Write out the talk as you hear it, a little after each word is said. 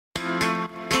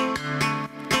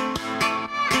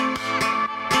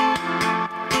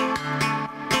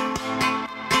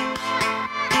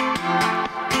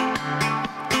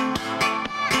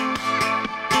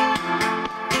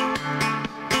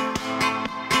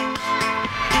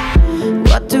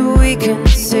What do we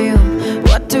conceal?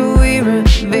 What do we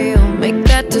reveal? Make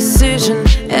that decision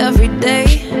every day.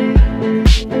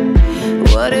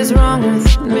 What is wrong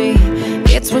with me?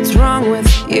 It's what's wrong with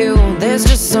you. There's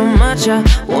just so much I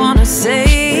wanna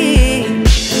say.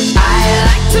 I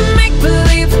like to make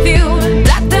believe with you,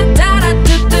 da da da da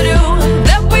do do do,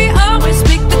 that we always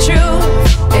speak the truth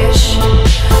ish.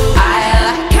 I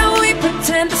like how we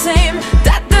pretend the same,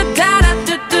 da da da da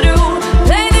do do do,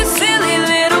 play this silly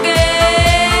little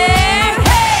game.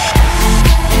 Hey!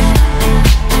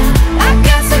 I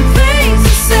got some things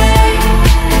to say,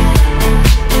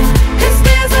 'cause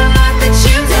there's a lot that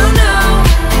you don't know.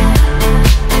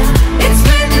 It's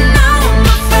written on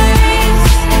my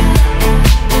face.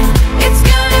 It's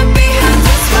gonna be hard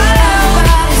to swallow.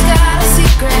 Everybody's got a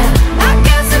secret. I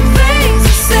got some things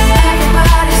to say.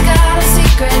 Everybody's got a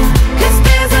secret, 'cause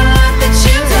there's a lot that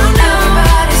you don't know.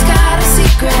 Everybody's got a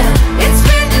secret. It's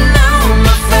written on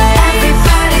my face.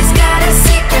 Everybody's got a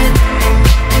secret.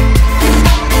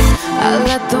 I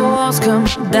let the walls come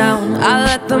down, I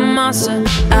let the monster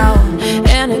out,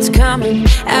 and it's coming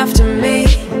after me.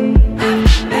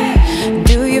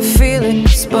 Do you feel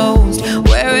exposed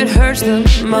where it hurts the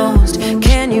most?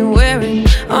 Can you wear it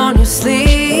on your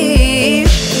sleeve?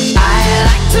 I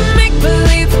like to make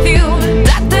believe with you,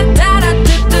 da da da da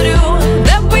do do do,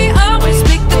 that we always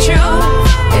speak the truth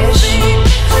ish.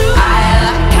 I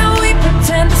like how we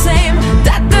pretend the same,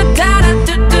 da da da da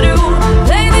do do do,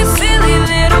 play this silly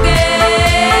little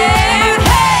game.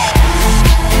 Hey!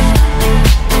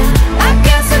 I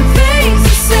got some things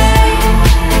to say,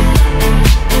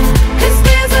 'cause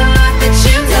there's a lot that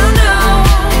you don't know.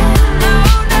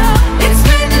 It's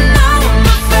written on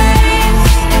my face.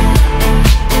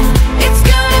 It's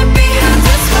gonna be hard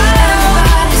to swallow.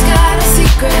 Everybody's got a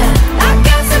secret. I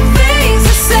got some things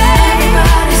to say.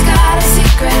 Everybody's got a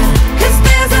secret, 'cause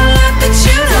there's a lot that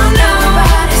you don't know.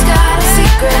 Everybody's got a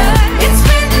secret. It's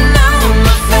written on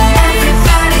my face.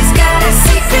 Everybody's got a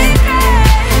secret.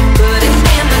 Put it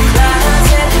in the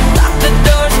closet, lock the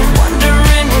doors,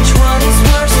 wondering which one is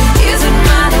worse. Is it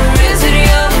mine or is it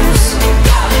yours?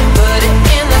 Put it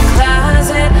in the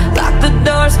closet, lock the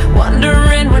doors,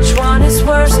 wondering which one is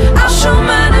worse. I'll show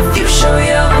mine if you show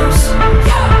yours.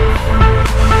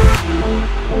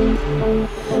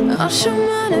 I'll show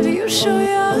mine if you show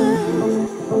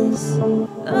yours.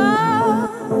 Oh.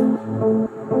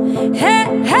 Hey.